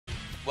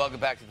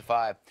Welcome back to The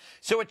Five.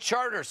 So a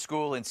charter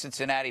school in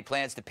Cincinnati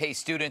plans to pay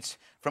students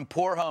from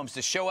poor homes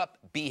to show up,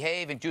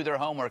 behave, and do their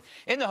homework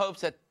in the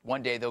hopes that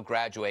one day they'll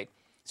graduate.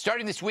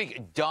 Starting this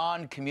week,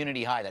 Dawn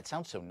Community High, that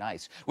sounds so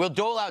nice, will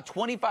dole out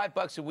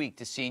 $25 a week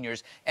to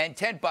seniors and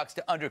 $10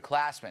 to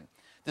underclassmen.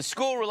 The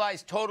school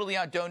relies totally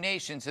on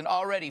donations, and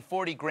already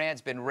 40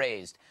 grand's been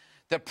raised.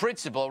 The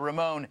principal,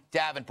 Ramon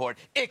Davenport,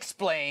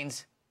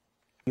 explains.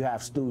 You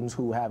have students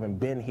who haven't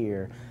been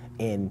here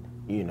in,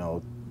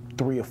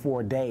 3 or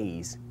 4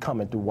 days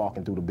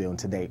walking through the building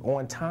today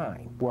on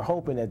time. We're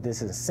hoping that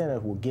this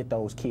incentive will get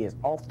those kids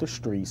off the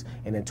streets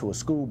and into a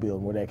school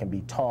building where they can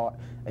be taught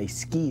a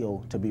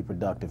skill to be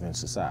productive in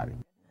society.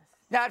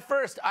 Now, at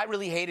first, I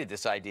really hated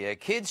this idea.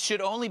 Kids should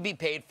only be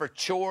paid for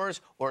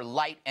chores or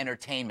light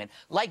entertainment,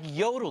 like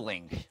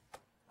yodeling.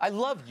 I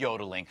love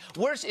yodeling.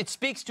 Worse, it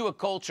speaks to a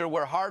culture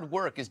where hard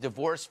work is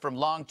divorced from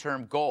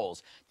long-term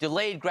goals.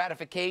 Delayed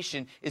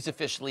gratification is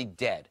officially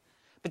dead.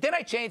 But then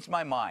I changed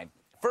my mind.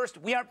 First,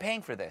 we aren't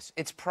paying for this.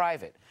 It's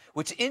private,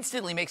 which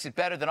instantly makes it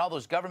better than all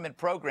those government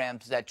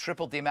programs that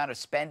tripled the amount of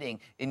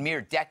spending in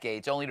mere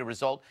decades, only to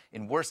result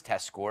in worse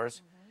test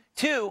scores.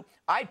 Two,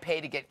 I'd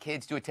pay to get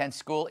kids to attend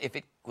school if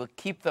it will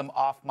keep them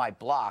off my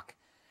block.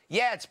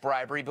 Yeah, it's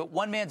bribery, but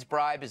one man's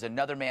bribe is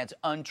another man's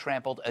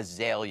untrampled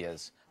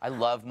azaleas. I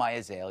love my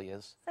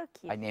azaleas. So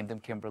cute. I named them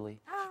Kimberly.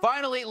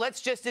 Finally,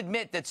 let's just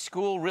admit that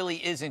school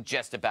really isn't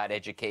just about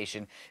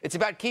education. It's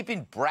about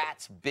keeping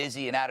brats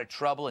busy and out of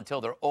trouble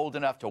until they're old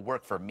enough to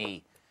work for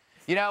me.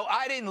 You know,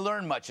 I didn't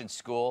learn much in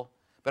school,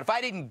 but if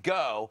I didn't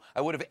go,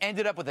 I would have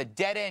ended up with a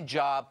dead-end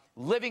job,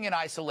 living in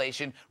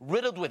isolation,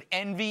 riddled with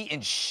envy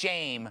and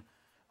shame,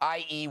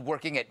 i.e.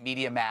 working at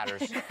Media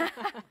Matters.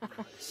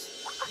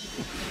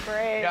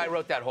 Great. Yeah, I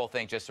wrote that whole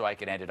thing just so I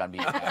could end it on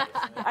Media Matters.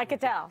 I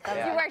could tell.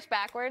 Yeah. You worked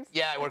backwards?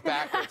 Yeah, I worked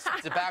backwards.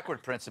 It's a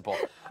backward principle.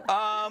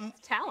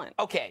 Talent.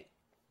 Okay.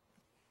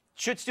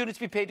 Should students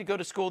be paid to go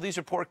to school? These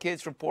are poor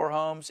kids from poor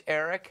homes.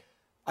 Eric?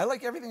 I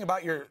like everything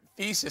about your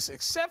thesis,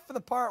 except for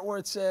the part where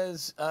it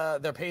says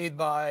they're paid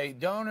by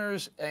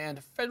donors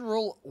and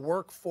Federal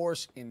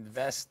Workforce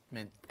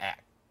Investment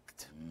Act.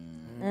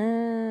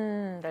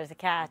 There's a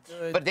catch.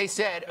 But they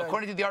said,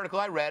 according to the article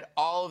I read,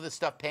 all of the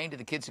stuff paying to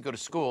the kids to go to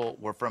school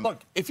were from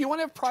Look, if you want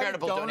to have private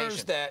charitable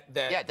donors donations.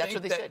 Yeah, that's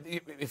what they said.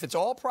 If it's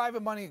all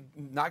private money,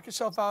 knock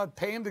yourself out,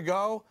 pay them to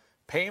go,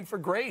 pay them for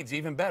grades,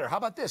 even better. How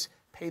about this?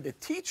 Pay the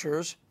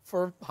teachers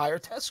for higher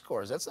test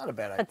scores. That's not a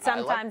bad idea. But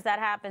sometimes that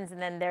happens,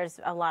 and then there's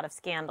a lot of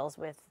scandals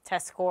with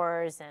test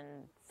scores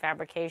and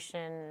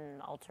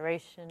fabrication,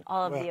 alteration,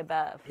 all of the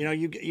above. You know,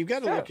 you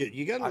got to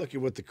look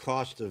at what the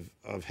cost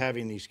of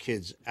having these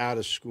kids out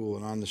of school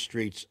and on the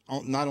streets,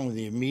 not only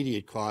the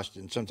immediate cost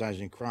and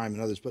sometimes in crime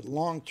and others, but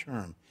long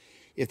term.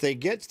 If they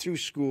get through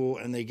school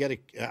and they get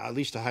at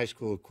least a high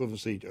school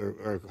equivalency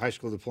or high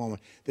school diploma,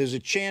 there's a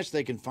chance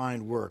they can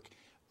find work.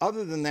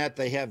 Other than that,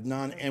 they have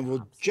none and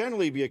will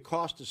generally be a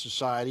cost to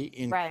society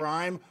in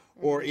crime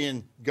or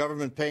in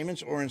government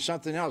payments or in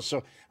something else.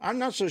 So I'm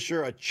not so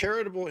sure a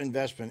charitable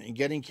investment in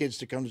getting kids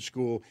to come to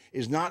school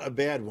is not a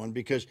bad one,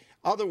 because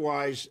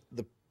otherwise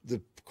the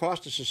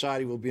cost to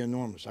society will be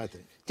enormous, I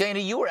think. Dana,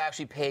 you were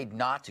actually paid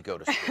not to go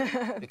to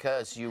school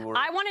because you were...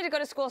 I wanted to go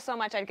to school so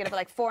much I'd get up at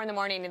like 4 in the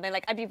morning and then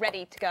I'd be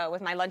ready to go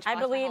with my lunchbox. I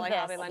believe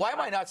this. Why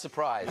am I not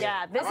surprised?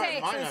 Yeah, this is a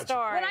true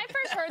story. When I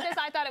first heard this,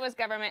 I thought it was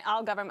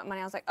all government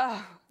money. I was like,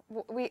 oh,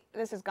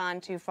 this has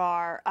gone too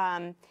far.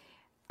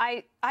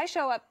 I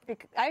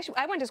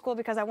went to school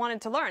because I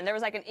wanted to learn. There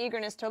was like an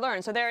eagerness to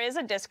learn. So there is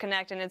a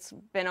disconnect, and it's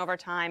been over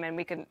time, and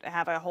we can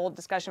have a whole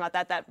discussion about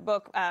that. That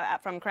book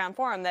from Crown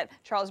Forum that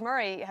Charles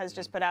Murray has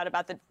just put out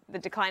about the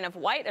decline of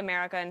white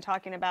America and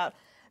talking about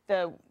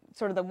the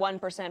sort of the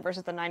 1%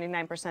 versus the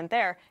 99%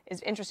 there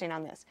is interesting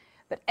on this.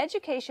 But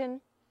education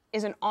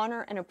is an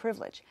honor and a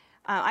privilege.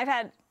 I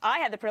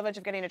had the privilege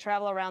of getting to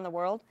travel around the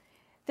world.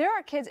 There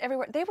are kids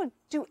everywhere. They would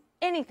do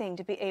anything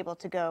to be able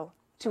to go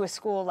to a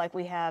school like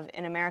we have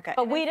in America.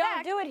 But we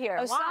don't do it here.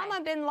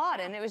 Osama bin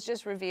Laden, it was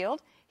just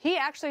revealed, he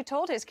actually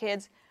told his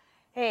kids,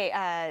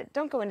 hey,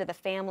 don't go into the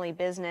family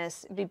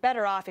business. It'd be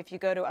better off if you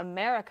go to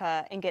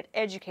America and get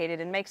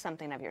educated and make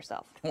something of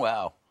yourself.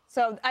 Wow.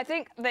 So I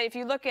think that if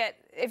you look at,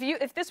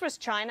 if this was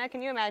China,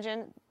 can you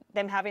imagine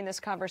them having this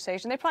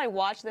conversation? They probably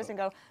watch this and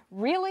go,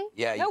 really?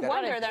 Yeah. No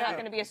wonder they're not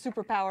going to be a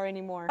superpower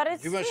anymore. But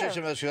it's You want to say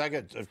something else? I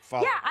got a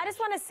follow-up. Yeah, I just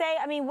want to say,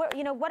 I mean,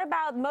 what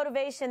about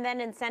motivation, then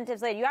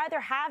incentives later? You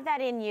either have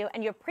that in you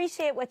and you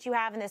appreciate what you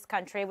have in this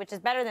country, which is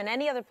better than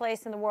any other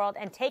place in the world,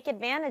 and take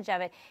advantage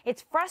of it.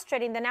 It's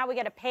frustrating that now we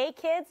got to pay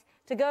kids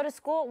to go to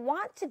school,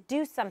 want to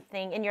do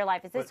something in your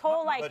life. It's this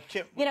whole,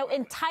 Kim,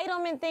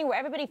 entitlement thing where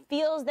everybody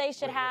feels they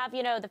should have,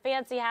 the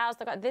fancy house,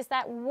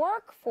 that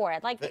work for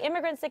it, like the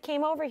immigrants that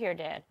came over here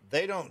did.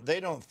 They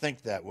don't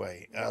think that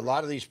way. A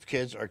lot of these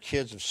kids are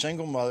kids of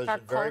single mothers in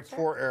very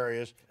poor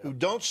areas who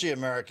don't see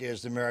America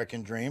as the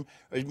American dream.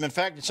 In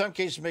fact, in some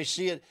cases, may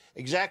see it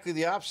exactly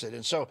the opposite.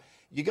 And so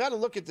you got to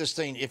look at this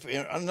thing. If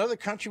in another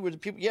country with the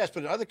people, yes,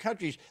 but in other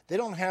countries, they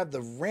don't have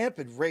the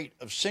rampant rate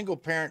of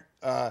single-parent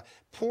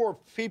poor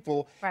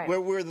people Right.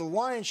 where the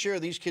lion's share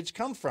of these kids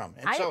come from.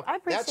 And I so that's a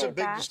appreciate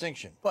big that.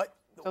 distinction. But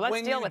let's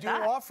when deal you with do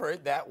that. offer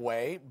it that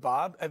way,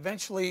 Bob,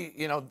 eventually,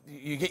 you know,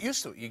 you get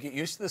used to it. You get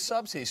used to the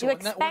subsidy. So You when,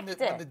 expect when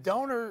it. the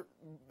donor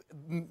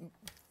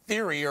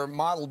theory or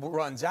model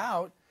runs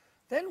out,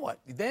 then what?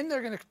 Then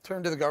they're going to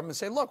turn to the government and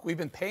say, look, we've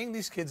been paying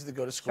these kids to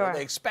go to school. Sure.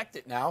 They expect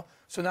it now.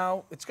 So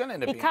now it's going to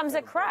end up Becomes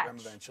being a program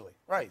crutch. eventually.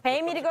 Right.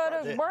 Pay me to go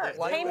to They- work.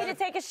 like Pay me that.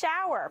 to take a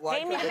shower.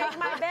 Pay me to make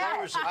my bed.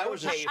 There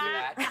was a pay for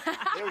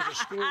that. There was a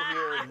school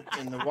here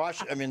in the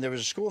Washington. I mean, there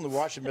was a school in the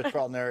Washington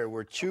metropolitan area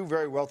where two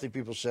very wealthy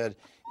people said,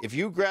 "If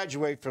you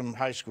graduate from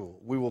high school,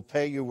 we will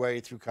pay your way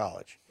through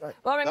college." Right.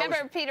 Well,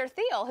 remember Peter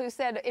Thiel, who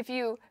said, if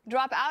you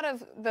drop out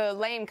of the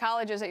lame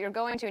colleges that you're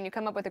going to and you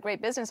come up with a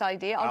great business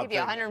idea, I'll give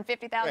you pay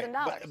 $150,000.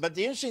 Right. But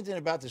the interesting thing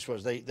about this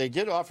was they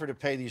did offer to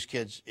pay these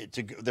kids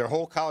their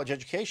whole college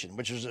education,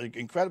 which was an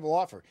incredible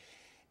offer.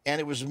 And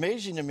it was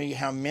amazing to me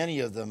how many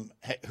of them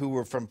who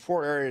were from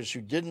poor areas who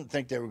didn't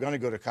think they were going to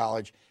go to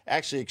college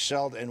actually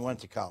excelled and went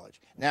to college.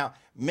 Now,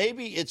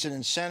 maybe it's an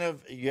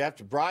incentive. You have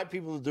to bribe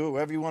people to do it,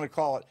 whatever you want to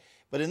call it.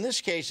 But in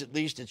this case, at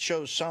least, it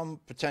shows some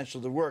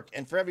potential to work.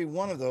 And for every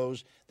one of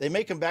those, they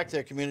may come back to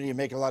their community and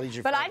make it a lot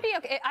easier But for I'd be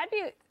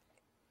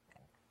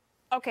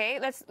okay.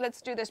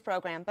 Let's do this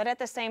program. But at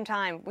the same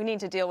time, we need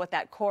to deal with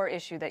that core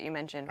issue that you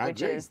mentioned, I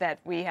which agree. is that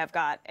we have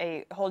got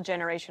a whole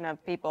generation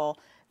of people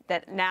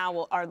that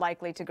now are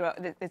likely to grow.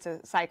 It's a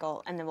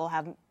cycle, and then we'll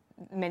have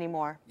many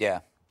more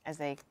Yeah. as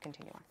they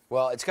continue on.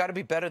 Well, it's got to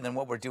be better than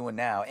what we're doing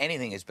now.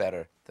 Anything is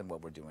better than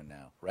what we're doing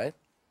now, right?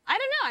 I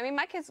don't know. I mean,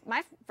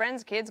 my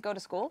friends' kids go to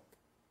school.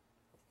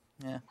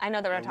 Yeah. I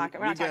know that we're not talking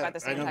about the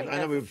same type of I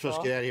know we were stuff.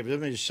 supposed to get out of here, but let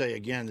me just say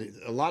again,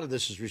 a lot of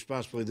this is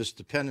responsibility, this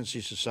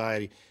dependency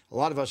society. A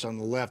lot of us on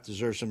the left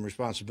deserve some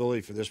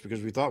responsibility for this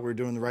because we thought we were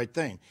doing the right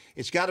thing.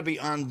 It's got to be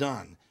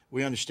undone.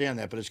 We understand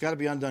that, but it's got to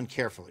be undone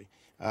carefully.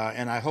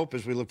 And I hope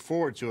as we look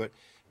forward to it,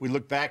 we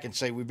look back and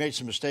say we made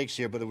some mistakes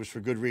here, but it was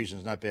for good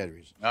reasons, not bad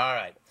reasons. All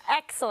right.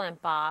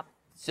 Excellent, Bob.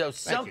 So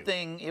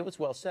something, it was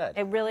well said.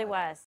 It really was.